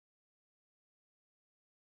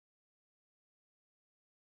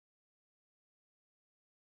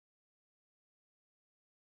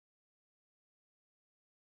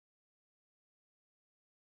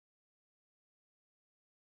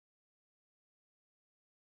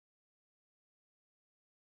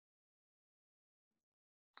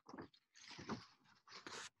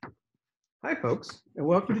Hi, folks, and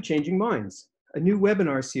welcome to Changing Minds, a new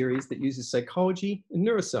webinar series that uses psychology and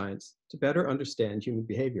neuroscience to better understand human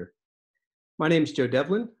behavior. My name is Joe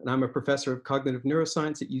Devlin, and I'm a professor of cognitive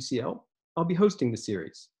neuroscience at UCL. I'll be hosting the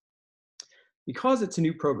series. Because it's a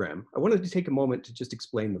new program, I wanted to take a moment to just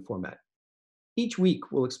explain the format. Each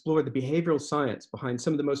week, we'll explore the behavioral science behind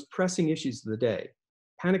some of the most pressing issues of the day: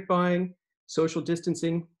 panic buying, social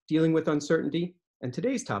distancing, dealing with uncertainty, and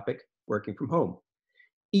today's topic, working from home.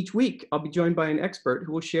 Each week, I'll be joined by an expert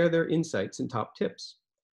who will share their insights and top tips.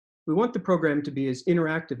 We want the program to be as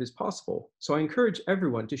interactive as possible, so I encourage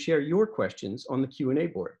everyone to share your questions on the Q&A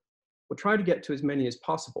board. We'll try to get to as many as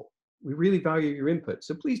possible. We really value your input,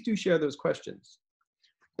 so please do share those questions.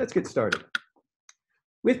 Let's get started.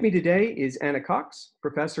 With me today is Anna Cox,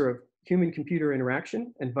 Professor of Human-Computer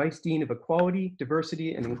Interaction and Vice Dean of Equality,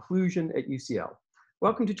 Diversity, and Inclusion at UCL.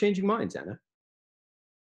 Welcome to Changing Minds, Anna.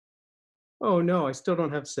 Oh no, I still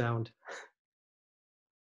don't have sound.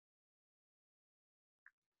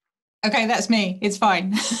 Okay, that's me. It's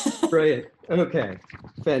fine. Brilliant. Okay,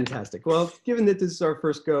 fantastic. Well, given that this is our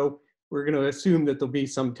first go, we're going to assume that there'll be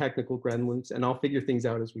some technical gremlins, and I'll figure things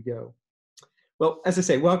out as we go. Well, as I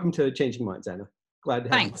say, welcome to Changing Minds, Anna. Glad to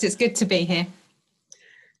have you. Thanks. It's good to be here.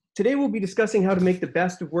 Today, we'll be discussing how to make the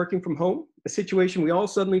best of working from home, a situation we all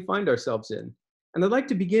suddenly find ourselves in. And I'd like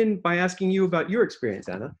to begin by asking you about your experience,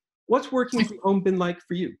 Anna. What's working from home been like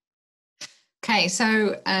for you? Okay,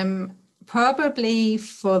 so probably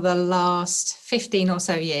for the last 15 or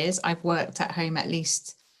so years, I've worked at home at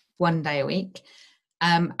least one day a week.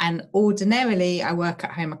 And ordinarily, I work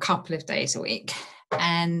at home a couple of days a week.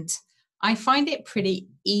 And I find it pretty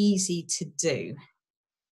easy to do.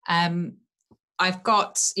 I've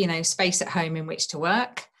got, space at home in which to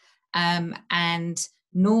work. And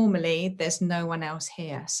normally, there's no one else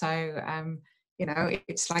here. So,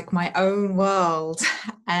 it's like my own world.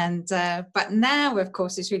 And but now, of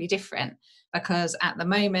course, it's really different because at the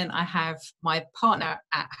moment I have my partner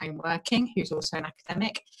at home working, who's also an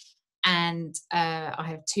academic, and I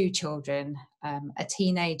have two children, a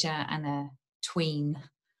teenager and a tween.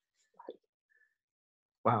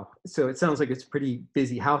 Wow. So it sounds like it's a pretty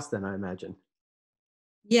busy house then, I imagine.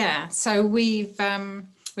 Yeah. So we've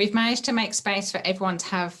managed to make space for everyone to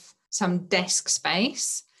have some desk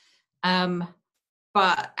space.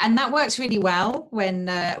 And that works really well when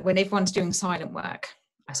everyone's doing silent work,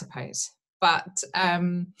 I suppose. But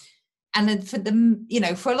and then for them,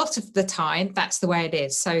 for a lot of the time, that's the way it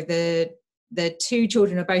is. So the two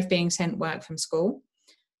children are both being sent work from school,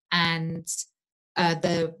 and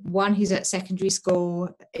the one who's at secondary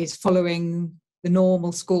school is following the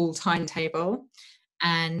normal school timetable,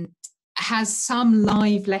 and has some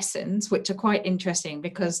live lessons, which are quite interesting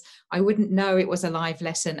because I wouldn't know it was a live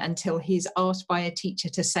lesson until he's asked by a teacher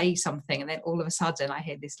to say something. And then all of a sudden I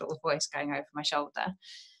hear this little voice going over my shoulder.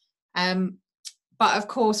 But of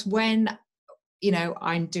course, when,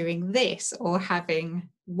 I'm doing this or having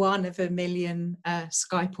one of a million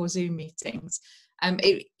Skype or Zoom meetings,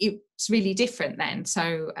 it's really different then.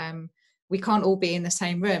 So we can't all be in the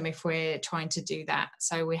same room if we're trying to do that.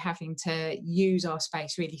 So we're having to use our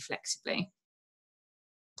space really flexibly.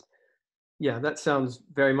 Yeah, that sounds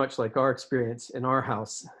very much like our experience in our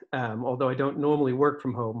house. Although I don't normally work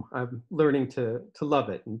from home, I'm learning to love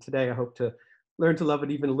it. And today I hope to learn to love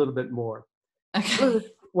it even a little bit more. Okay.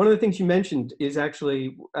 One of the things you mentioned is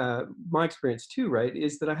actually my experience too, right?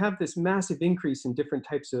 Is that I have this massive increase in different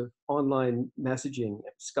types of online messaging,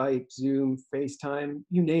 Skype, Zoom, FaceTime,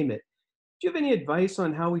 you name it. Do you have any advice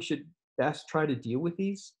on how we should best try to deal with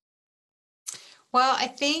these? Well, I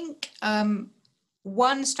think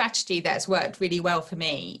one strategy that's worked really well for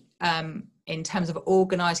me in terms of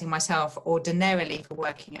organizing myself ordinarily for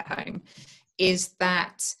working at home is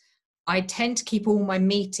that I tend to keep all my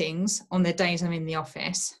meetings on the days I'm in the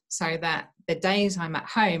office so that the days I'm at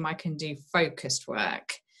home, I can do focused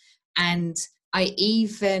work. And I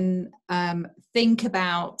even think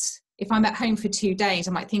about, if I'm at home for 2 days,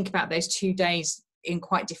 I might think about those 2 days in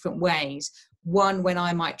quite different ways. One when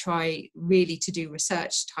I might try really to do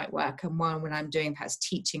research type work, and one when I'm doing perhaps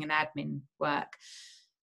teaching and admin work.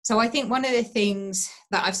 So I think one of the things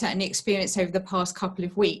that I've certainly experienced over the past couple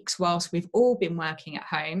of weeks, whilst we've all been working at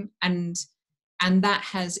home, and that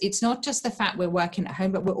has, it's not just the fact we're working at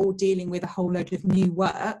home, but we're all dealing with a whole load of new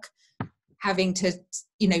work, having to,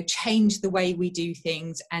 change the way we do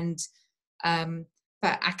things. And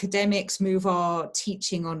for academics, move our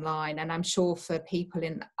teaching online. And I'm sure for people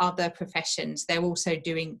in other professions, they're also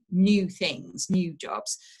doing new things, new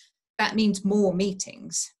jobs. That means more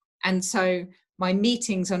meetings. And so my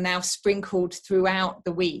meetings are now sprinkled throughout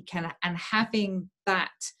the week, and having that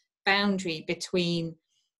boundary between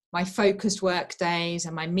my focused work days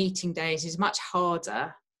and my meeting days is much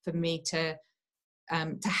harder for me to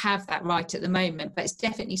have that right at the moment. But it's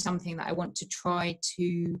definitely something that I want to try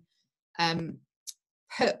to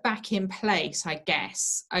put back in place, I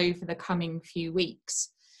guess, over the coming few weeks.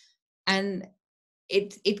 And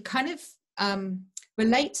it kind of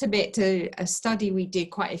relates a bit to a study we did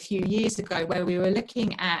quite a few years ago, where we were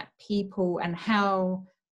looking at people and how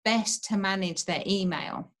best to manage their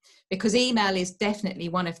email, because email is definitely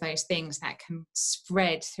one of those things that can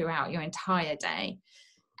spread throughout your entire day.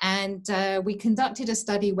 And we conducted a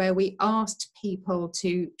study where we asked people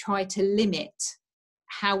to try to limit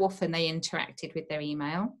how often they interacted with their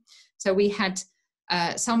email. So we had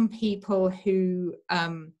some people who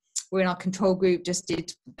were in our control group, just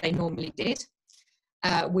did what they normally did.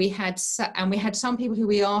 We had some people who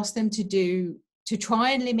we asked them to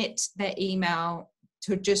try and limit their email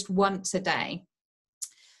to just once a day.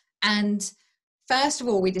 And first of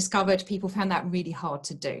all, we discovered people found that really hard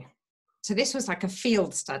to do. So this was like a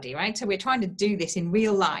field study, right? So we're trying to do this in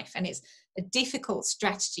real life, and it's a difficult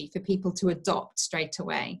strategy for people to adopt straight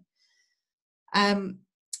away.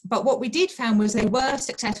 But what we did find was they were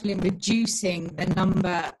successful in reducing the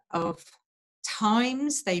number of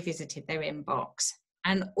times they visited their inbox,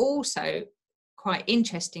 and also, quite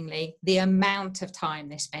interestingly, the amount of time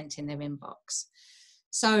they spent in their inbox.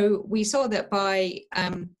 So we saw that by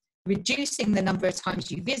reducing the number of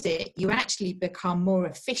times you visit, you actually become more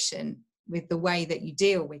efficient with the way that you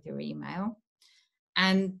deal with your email.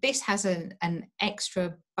 And this has an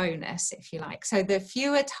extra bonus, if you like. So the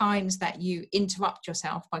fewer times that you interrupt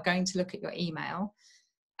yourself by going to look at your email,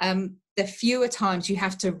 the fewer times you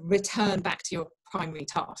have to return back to your primary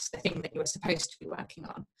task, the thing that you were supposed to be working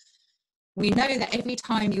on. We know that every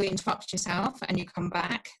time you interrupt yourself and you come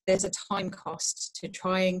back, there's a time cost to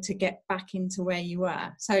trying to get back into where you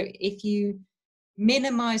were. So if you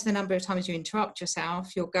minimize the number of times you interrupt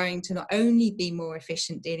yourself, you're going to not only be more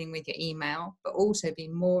efficient dealing with your email, but also be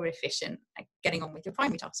more efficient at getting on with your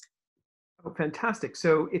primary task. Oh, fantastic.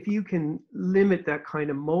 So if you can limit that kind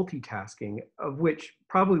of multitasking, of which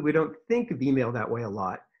probably we don't think of email that way a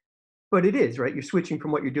lot, but it is, right? You're switching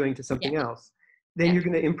from what you're doing to something else. Then you're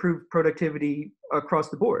going to improve productivity across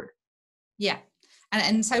the board. Yeah.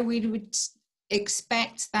 And so we would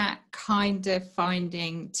expect that kind of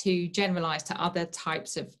finding to generalize to other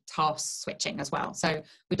types of task switching as well. So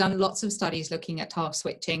we've done lots of studies looking at task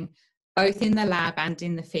switching, both in the lab and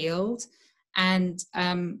in the field. And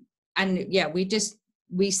yeah,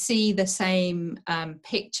 we see the same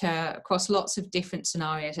picture across lots of different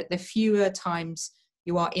scenarios, that the fewer times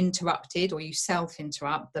you are interrupted or you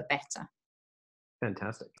self-interrupt, the better.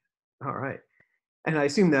 Fantastic. All right. And I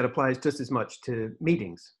assume that applies just as much to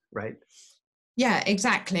meetings, right? Yeah,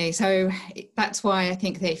 exactly. So that's why I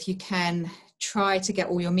think that if you can try to get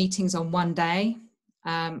all your meetings on one day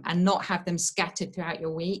and not have them scattered throughout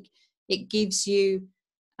your week, it gives you,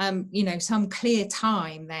 some clear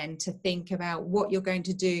time then to think about what you're going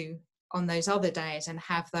to do on those other days, and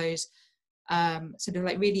have those sort of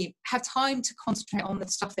like really have time to concentrate on the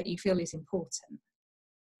stuff that you feel is important.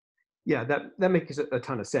 Yeah, that makes a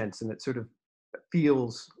ton of sense, and it sort of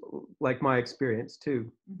feels like my experience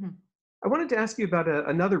too. Mm-hmm. I wanted to ask you about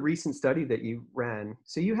another recent study that you ran.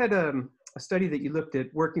 So you had a study that you looked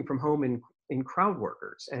at working from home in crowd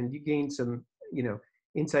workers, and you gained some,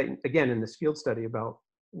 insight again in this field study about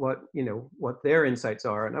what their insights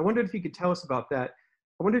are. And I wondered if you could tell us about that.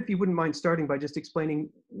 I wonder if you wouldn't mind starting by just explaining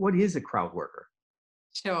what is a crowd worker.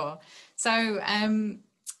 Sure. So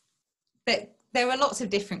there are lots of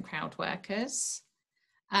different crowd workers,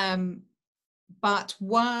 but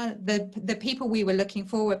the people we were looking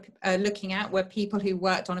at were people who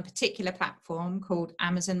worked on a particular platform called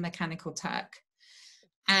Amazon Mechanical Turk,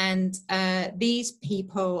 and these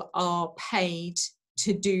people are paid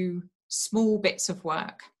to do small bits of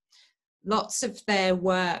work. Lots of their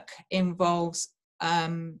work involves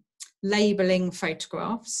labeling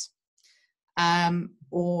photographs,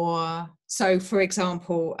 or so, for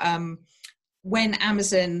example, when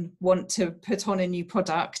Amazon want to put on a new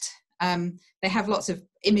product, they have lots of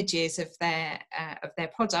images of their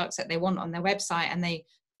products that they want on their website, and they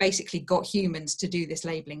basically got humans to do this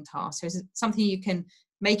labeling task. So it's something you can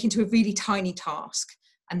make into a really tiny task,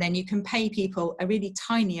 and then you can pay people a really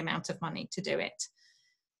tiny amount of money to do it.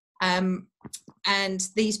 And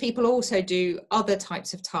these people also do other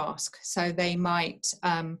types of tasks. So they might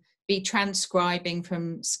be transcribing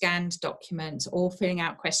from scanned documents or filling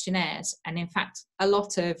out questionnaires. And in fact, a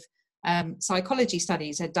lot of psychology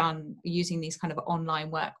studies are done using these kind of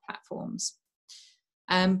online work platforms.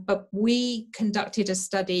 But we conducted a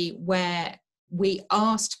study where we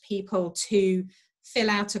asked people to fill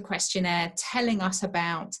out a questionnaire telling us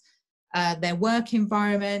about their work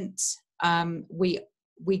environment.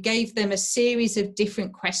 We gave them a series of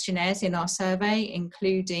different questionnaires in our survey,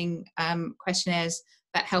 including questionnaires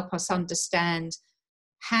that help us understand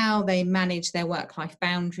how they manage their work-life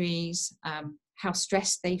boundaries, how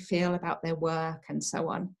stressed they feel about their work, and so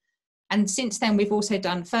on. And since then, we've also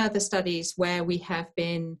done further studies where we have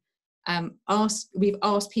been we've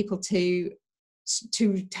asked people to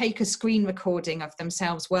take a screen recording of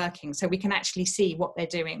themselves working, so we can actually see what they're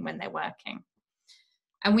doing when they're working.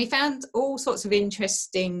 And we found all sorts of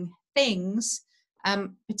interesting things,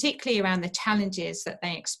 particularly around the challenges that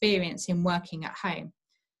they experience in working at home.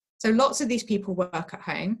 So lots of these people work at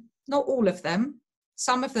home, not all of them.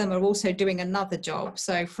 Some of them are also doing another job.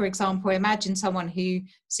 So for example, imagine someone who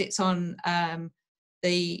sits on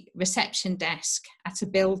the reception desk at a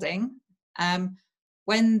building.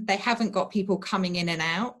 When they haven't got people coming in and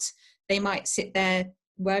out, they might sit there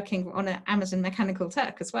working on an Amazon Mechanical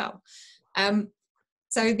Turk as well.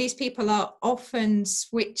 So these people are often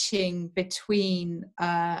switching between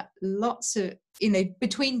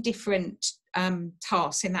between different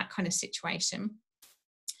tasks in that kind of situation.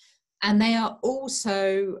 And they are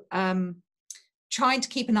also trying to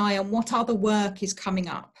keep an eye on what other work is coming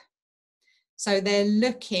up. So they're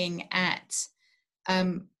looking at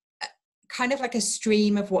kind of like a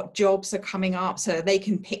stream of what jobs are coming up so that they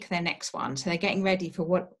can pick their next one. So they're getting ready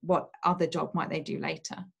for what other job might they do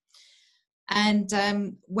later. And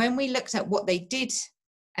when we looked at what they did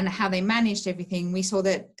and how they managed everything, we saw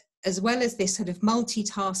that as well as this sort of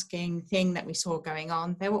multitasking thing that we saw going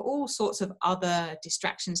on, there were all sorts of other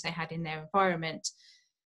distractions they had in their environment.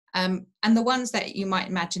 And the ones that you might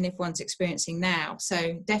imagine everyone's experiencing now.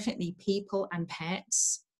 So definitely people and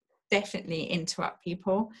pets definitely interrupt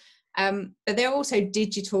people. But there are also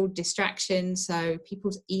digital distractions. So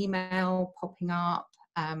people's email popping up,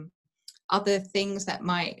 other things that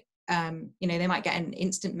might, they might get an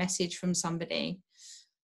instant message from somebody.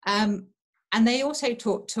 And they also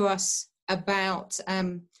talked to us about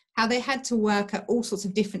how they had to work at all sorts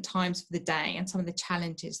of different times of the day and some of the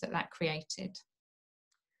challenges that created.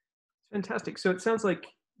 Fantastic. So it sounds like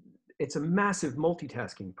it's a massive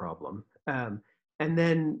multitasking problem. And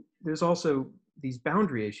then there's also these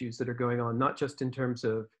boundary issues that are going on, not just in terms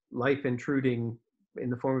of life intruding in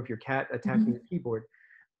the form of your cat attacking the keyboard,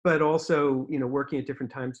 but also, working at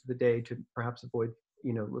different times of the day to perhaps avoid,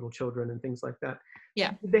 little children and things like that.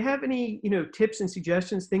 Yeah. Did they have any, tips and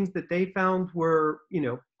suggestions, things that they found were,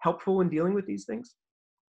 helpful in dealing with these things?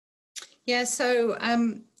 Yeah. So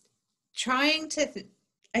I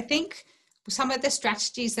think some of the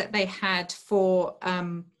strategies that they had for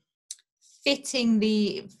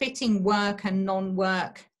fitting work and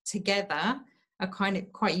non-work together are kind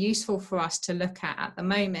of quite useful for us to look at the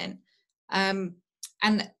moment. And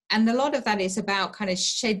a lot of that is about kind of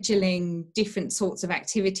scheduling different sorts of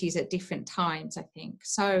activities at different times, I think.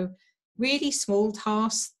 So really small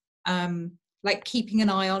tasks, like keeping an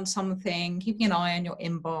eye on something, keeping an eye on your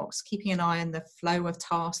inbox, keeping an eye on the flow of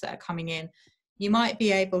tasks that are coming in, you might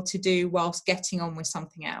be able to do whilst getting on with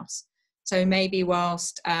something else. So maybe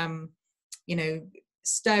whilst,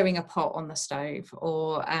 stirring a pot on the stove,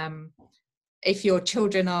 or if your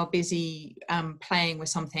children are busy playing with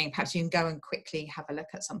something, perhaps you can go and quickly have a look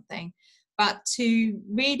at something. But to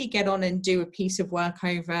really get on and do a piece of work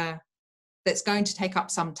over that's going to take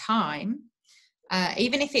up some time,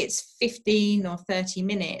 even if it's 15 or 30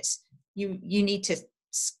 minutes, you need to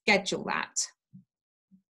schedule that.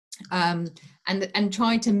 And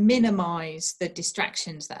try to minimize the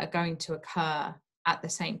distractions that are going to occur at the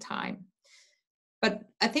same time. But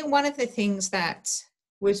I think one of the things that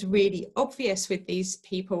was really obvious with these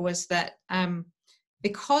people was that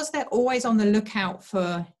because they're always on the lookout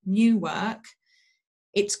for new work,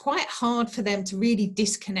 it's quite hard for them to really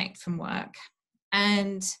disconnect from work.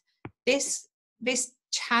 And this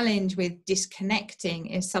challenge with disconnecting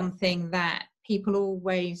is something that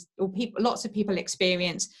lots of people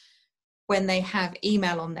experience when they have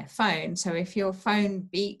email on their phone. So if your phone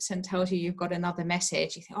beeps and tells you you've got another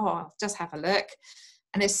message, you think, oh, I'll just have a look.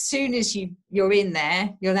 And as soon as you're in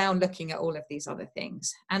there, you're now looking at all of these other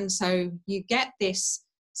things. And so you get this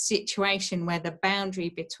situation where the boundary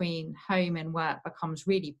between home and work becomes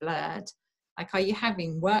really blurred. Like, are you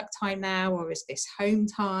having work time now, or is this home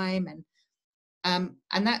time? And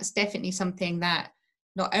that's definitely something that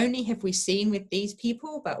not only have we seen with these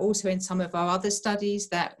people, but also in some of our other studies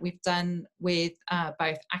that we've done with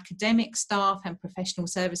both academic staff and professional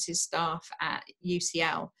services staff at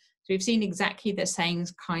UCL. So we've seen exactly the same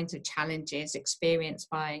kinds of challenges experienced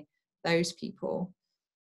by those people.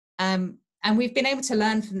 And And we've been able to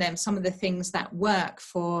learn from them some of the things that work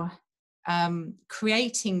for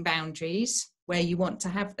creating boundaries where you want to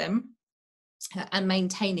have them and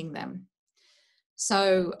maintaining them.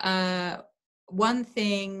 So one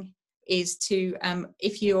thing is to,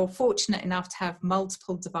 if you're fortunate enough to have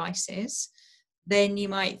multiple devices, then you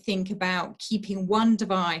might think about keeping one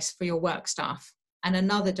device for your work stuff and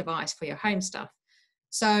another device for your home stuff.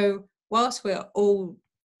 So whilst we're all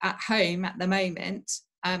at home at the moment,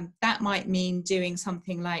 that might mean doing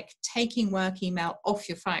something like taking work email off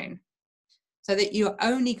your phone so that you're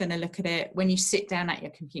only going to look at it when you sit down at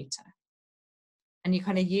your computer. And you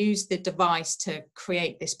kind of use the device to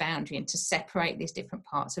create this boundary and to separate these different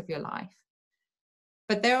parts of your life.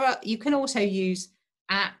 But you can also use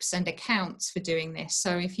apps and accounts for doing this.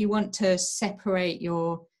 So if you want to separate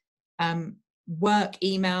your work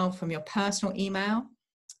email from your personal email,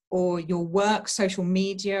 or your work social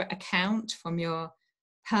media account from your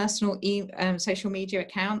personal social media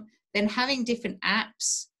account, then having different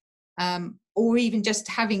apps or even just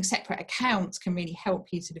having separate accounts can really help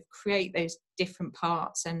you sort of create those different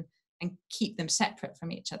parts and keep them separate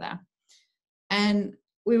from each other. And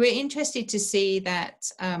we were interested to see that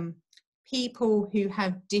people who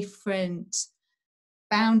have different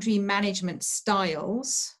boundary management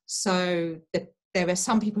styles, so there are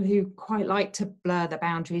some people who quite like to blur the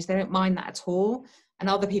boundaries, they don't mind that at all, and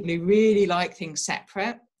other people who really like things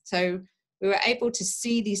separate. So we were able to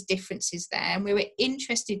see these differences there, and we were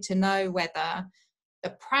interested to know whether the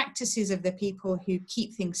practices of the people who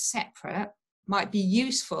keep things separate might be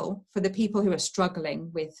useful for the people who are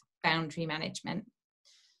struggling with boundary management.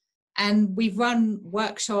 And we've run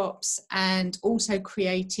workshops and also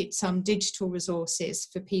created some digital resources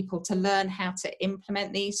for people to learn how to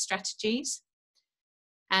implement these strategies.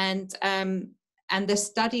 And the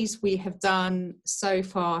studies we have done so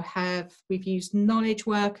far we've used knowledge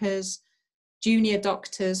workers, junior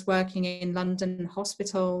doctors working in London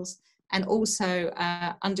hospitals, and also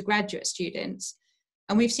undergraduate students.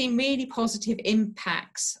 And we've seen really positive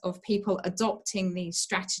impacts of people adopting these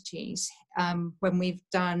strategies when we've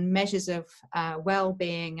done measures of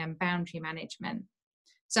well-being and boundary management.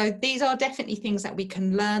 So these are definitely things that we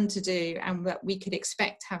can learn to do and that we could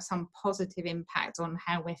expect to have some positive impact on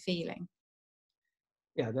how we're feeling.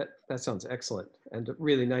 Yeah, that sounds excellent, and a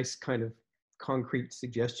really nice kind of concrete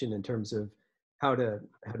suggestion in terms of how to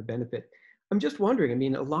benefit. I'm just wondering, I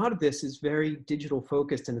mean, a lot of this is very digital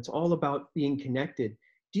focused and it's all about being connected.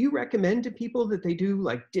 Do you recommend to people that they do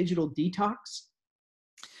like digital detox?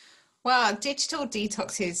 Well, digital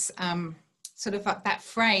detox is sort of that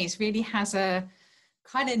phrase really has a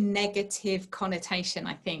kind of negative connotation,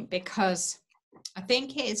 I think, because I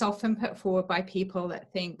think it is often put forward by people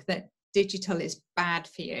that think that digital is bad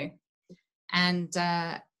for you. And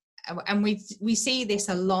we see this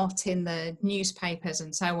a lot in the newspapers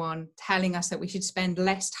and so on, telling us that we should spend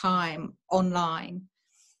less time online.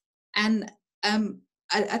 And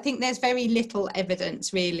I think there's very little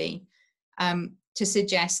evidence really to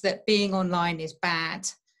suggest that being online is bad.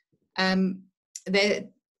 And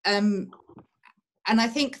I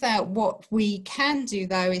think that what we can do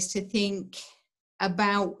though is to think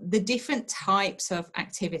about the different types of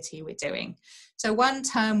activity we're doing. So one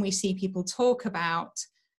term we see people talk about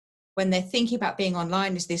when they're thinking about being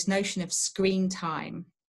online is this notion of screen time.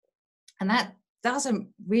 And that doesn't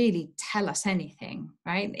really tell us anything,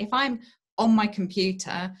 right? If I'm on my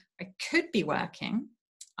computer, I could be working,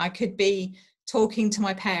 I could be talking to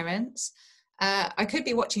my parents, I could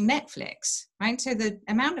be watching Netflix, right? So the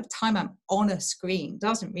amount of time I'm on a screen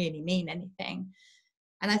doesn't really mean anything.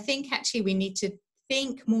 And I think actually we need to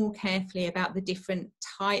think more carefully about the different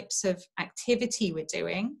types of activity we're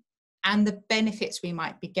doing and the benefits we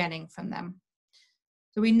might be getting from them.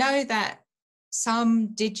 So we know that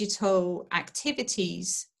some digital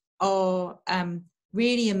activities are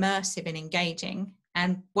really immersive and engaging.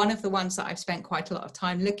 And one of the ones that I've spent quite a lot of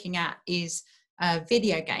time looking at is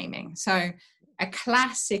video gaming. So a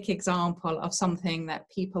classic example of something that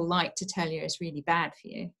people like to tell you is really bad for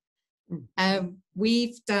you.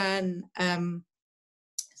 We've done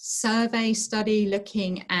survey study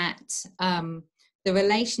looking at the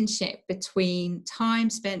relationship between time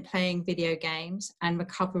spent playing video games and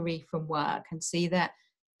recovery from work, and see that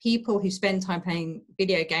people who spend time playing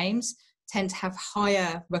video games tend to have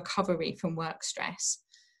higher recovery from work stress.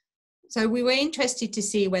 So we were interested to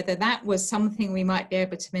see whether that was something we might be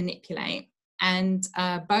able to manipulate. And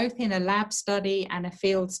both in a lab study and a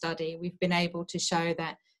field study, we've been able to show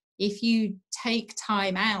that if you take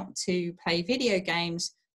time out to play video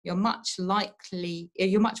games, you're much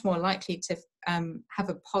more likely to have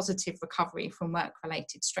a positive recovery from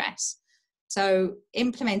work-related stress. So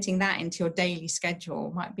implementing that into your daily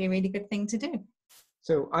schedule might be a really good thing to do.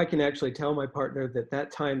 So I can actually tell my partner that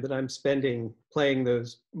that time that I'm spending playing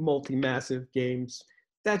those multi-massive games,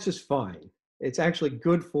 that's just fine. It's actually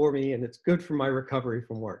good for me and it's good for my recovery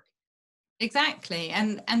from work. Exactly.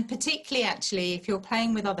 And particularly actually if you're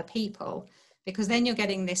playing with other people, because then you're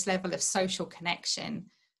getting this level of social connection,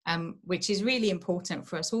 which is really important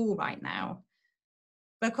for us all right now.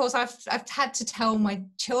 But of course, I've had to tell my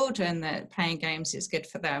children that playing games is good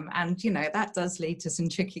for them. And, you know, that does lead to some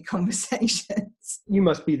tricky conversations. You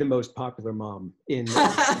must be the most popular mom in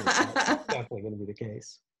that's definitely going to be the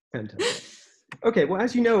case. Fantastic. Okay, well,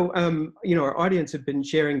 as you know, our audience have been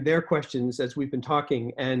sharing their questions as we've been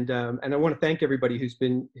talking, and I want to thank everybody who's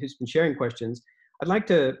been sharing questions. I'd like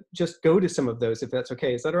to just go to some of those, if that's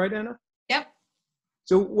okay. Is that all right, Anna? Yep.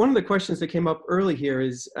 So one of the questions that came up early here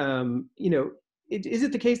is, is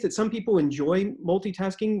it the case that some people enjoy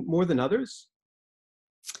multitasking more than others?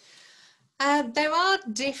 There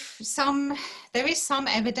is some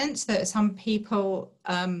evidence that some people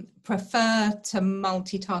prefer to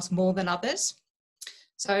multitask more than others.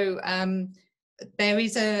 So there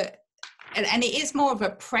is and it is more of a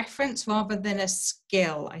preference rather than a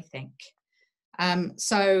skill, I think.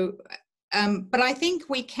 But I think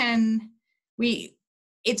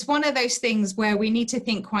it's one of those things where we need to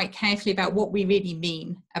think quite carefully about what we really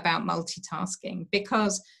mean about multitasking,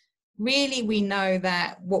 because really we know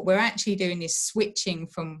that what we're actually doing is switching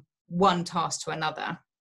from one task to another.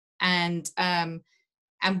 And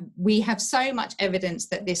we have so much evidence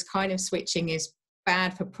that this kind of switching is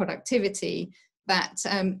bad for productivity that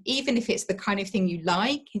even if it's the kind of thing you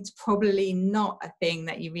like, it's probably not a thing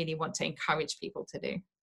that you really want to encourage people to do.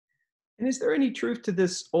 And is there any truth to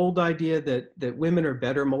this old idea that women are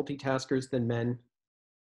better multitaskers than men?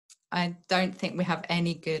 I don't think we have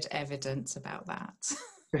any good evidence about that.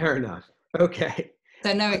 Fair enough. Okay.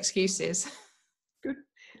 So no excuses. Good.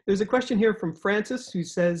 There's a question here from Francis who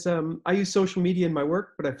says, I use social media in my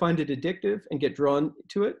work, but I find it addictive and get drawn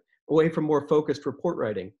to it away from more focused report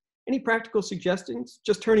writing. Any practical suggestions?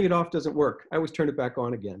 Just turning it off doesn't work. I always turn it back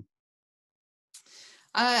on again.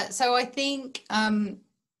 So I think,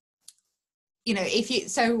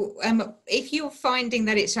 if you're finding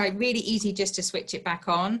that it's really easy just to switch it back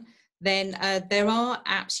on, then there are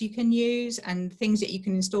apps you can use and things that you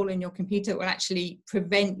can install in your computer that will actually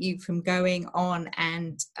prevent you from going on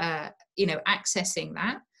and, accessing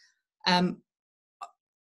that,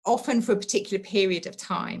 often for a particular period of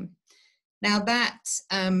time. Now that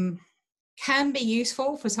can be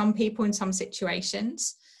useful for some people in some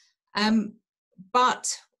situations,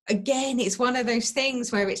 but again, it's one of those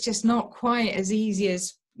things where it's just not quite as easy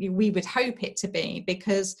as we would hope it to be,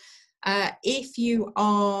 because if you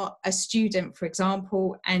are a student, for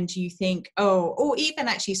example, and you think, or even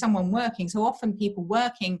actually someone working, so often people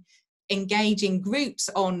working engage in groups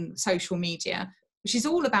on social media, which is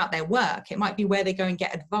all about their work. It might be where they go and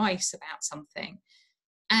get advice about something,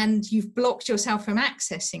 and you've blocked yourself from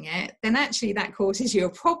accessing it, then actually that causes you a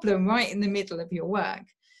problem right in the middle of your work.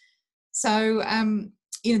 So,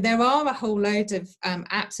 there are a whole load of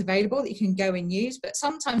apps available that you can go and use, but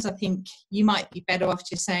sometimes I think you might be better off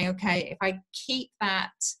just saying, okay, if I keep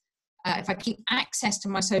access to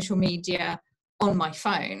my social media on my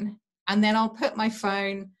phone, and then I'll put my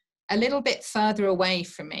phone a little bit further away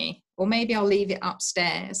from me, or maybe I'll leave it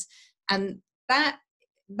upstairs. And that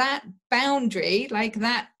boundary, like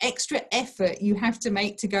that extra effort you have to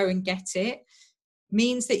make to go and get it,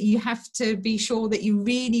 means that you have to be sure that you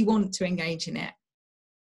really want to engage in it.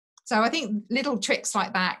 So I think little tricks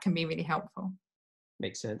like that can be really helpful.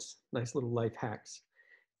 Makes sense. Nice little life hacks.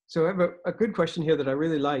 So I have a good question here that I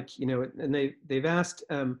really like, and they've asked,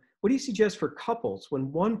 what do you suggest for couples when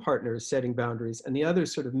one partner is setting boundaries and the other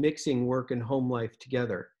is sort of mixing work and home life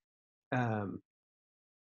together?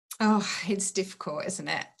 It's difficult, isn't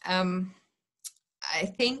it? I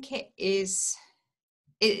think it's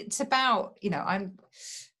about,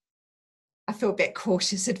 I feel a bit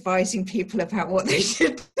cautious advising people about what they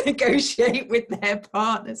should negotiate with their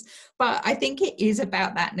partners. But I think it is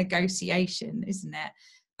about that negotiation, isn't it?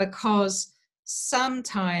 Because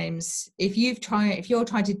sometimes if you're trying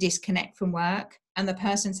to disconnect from work and the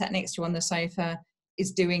person sat next to you on the sofa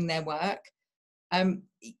is doing their work,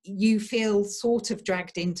 you feel sort of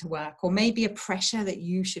dragged into work, or maybe a pressure that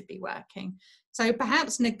you should be working. So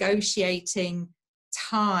perhaps negotiating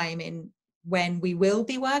time in when we will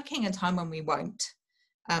be working and time when we won't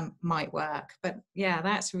might work. But yeah,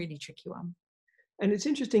 that's a really tricky one. And it's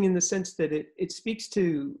interesting in the sense that it speaks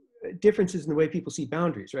to differences in the way people see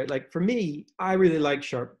boundaries, right? Like for me, I really like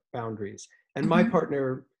sharp boundaries, and my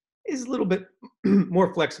partner is a little bit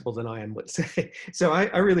more flexible than I am, let's say. So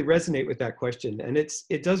I really resonate with that question. And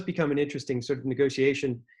it does become an interesting sort of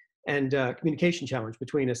negotiation and communication challenge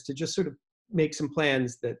between us to just sort of make some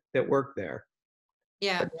plans that work there.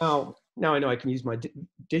 Yeah. But now I know I can use my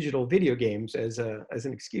digital video games as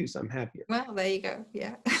an excuse. I'm happier. Well, there you go.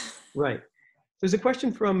 Yeah. Right. There's a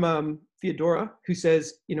question from Theodora who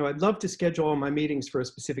says, I'd love to schedule all my meetings for a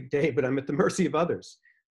specific day, but I'm at the mercy of others.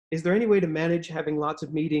 Is there any way to manage having lots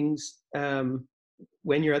of meetings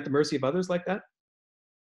when you're at the mercy of others like that?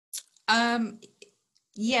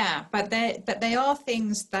 Yeah, but they are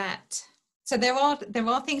things that, so there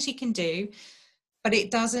are things you can do, but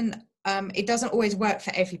it doesn't always work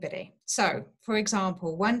for everybody. So, for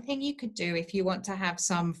example, one thing you could do if you want to have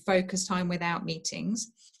some focus time without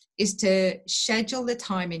meetings is to schedule the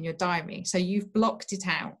time in your diary. So you've blocked it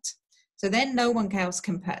out. So then no one else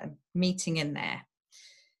can put a meeting in there.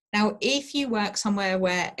 Now, if you work somewhere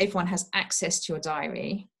where everyone has access to your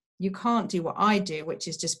diary, you can't do what I do, which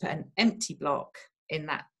is just put an empty block in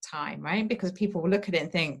that time, right? Because people will look at it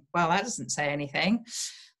and think, well, that doesn't say anything.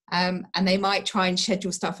 And they might try and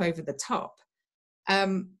schedule stuff over the top.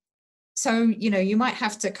 So, you might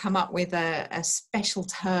have to come up with a special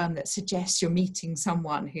term that suggests you're meeting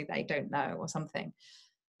someone who they don't know or something.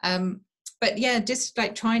 But yeah, just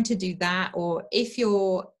like trying to do that, or if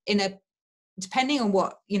you're depending on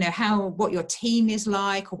what your team is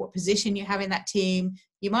like or what position you have in that team,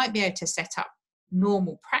 you might be able to set up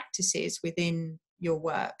normal practices within your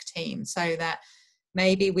work team so that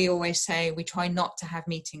maybe we always say we try not to have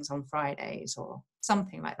meetings on Fridays or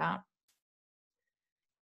something like that.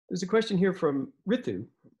 There's a question here from Ritu.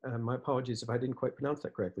 My apologies if I didn't quite pronounce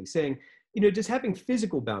that correctly, saying, does having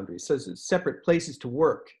physical boundaries, such as separate places to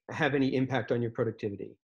work, have any impact on your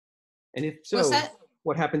productivity? And if so,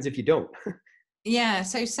 what happens if you don't? Yeah,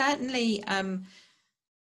 so certainly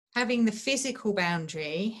having the physical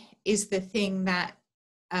boundary is the thing that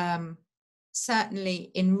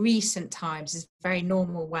certainly in recent times is a very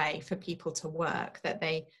normal way for people to work, that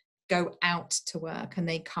they go out to work and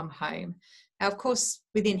they come home. Now, of course,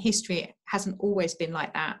 within history, it hasn't always been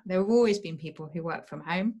like that. There have always been people who work from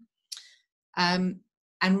home. And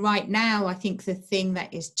right now, I think the thing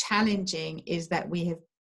that is challenging is that we have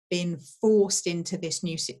been forced into this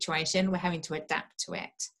new situation. We're having to adapt to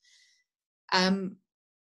it.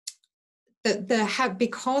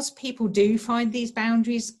 Because people do find these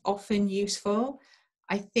boundaries often useful,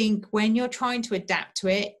 I think when you're trying to adapt to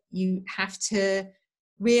it, you have to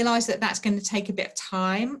realize that that's going to take a bit of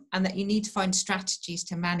time and that you need to find strategies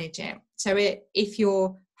to manage it. So if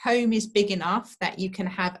your home is big enough that you can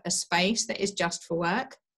have a space that is just for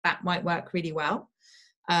work, that might work really well.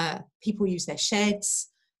 People use their sheds,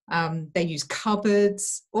 they use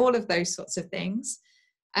cupboards, all of those sorts of things.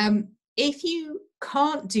 If you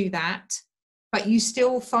can't do that, but you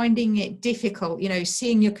still finding it difficult,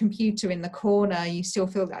 seeing your computer in the corner, you still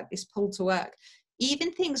feel like this pull to work.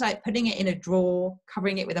 Even things like putting it in a drawer,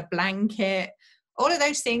 covering it with a blanket, all of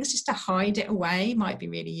those things just to hide it away might be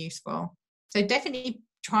really useful. So definitely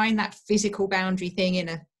trying that physical boundary thing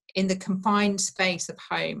in the confined space of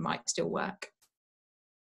home might still work.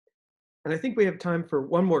 And I think we have time for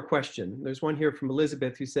one more question. There's one here from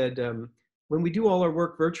Elizabeth who said, when we do all our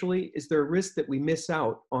work virtually, is there a risk that we miss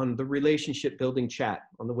out on the relationship building chat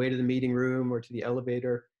on the way to the meeting room or to the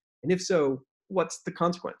elevator? And if so, what's the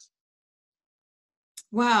consequence?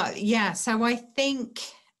 Well, yeah, so I think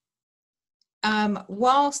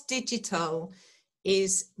whilst digital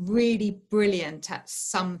is really brilliant at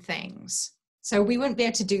some things, so we wouldn't be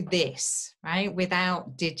able to do this, right,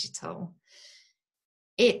 without digital.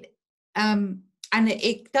 And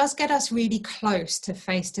it does get us really close to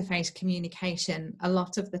face-to-face communication a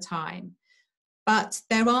lot of the time. But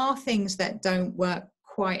there are things that don't work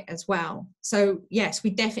quite as well. So yes, we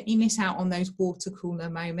definitely miss out on those water cooler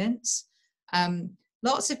moments.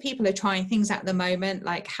 Lots of people are trying things at the moment,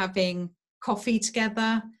 like having coffee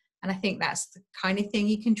together. And I think that's the kind of thing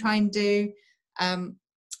you can try and do.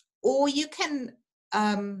 Or you can,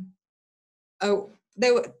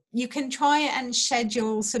 you can try and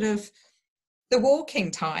schedule sort of the walking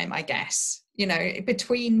time, I guess,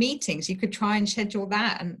 between meetings. You could try and schedule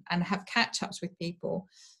that and have catch-ups with people.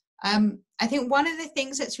 I think one of the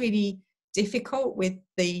things that's really difficult with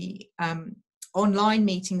the online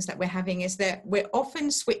meetings that we're having is that we're often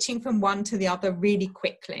switching from one to the other really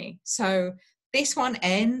quickly. So this one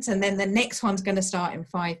ends and then the next one's going to start in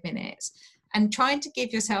 5 minutes. And trying to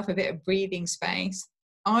give yourself a bit of breathing space,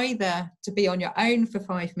 either to be on your own for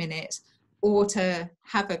 5 minutes or to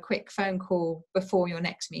have a quick phone call before your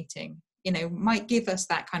next meeting, might give us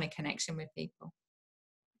that kind of connection with people.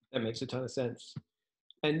 That makes a ton of sense.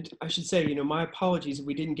 And I should say, my apologies if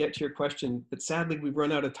we didn't get to your question, but sadly we've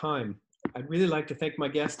run out of time. I'd really like to thank my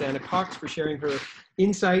guest, Anna Cox, for sharing her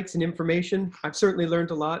insights and information. I've certainly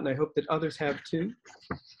learned a lot, and I hope that others have too.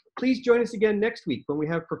 Please join us again next week when we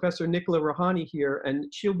have Professor Nicola Rahani here, and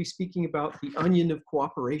she'll be speaking about the onion of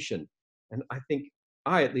cooperation. And I think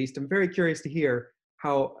at least, am very curious to hear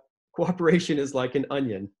how cooperation is like an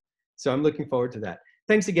onion. So I'm looking forward to that.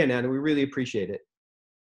 Thanks again, Anna. We really appreciate it.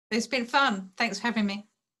 It's been fun. Thanks for having me.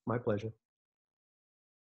 My pleasure.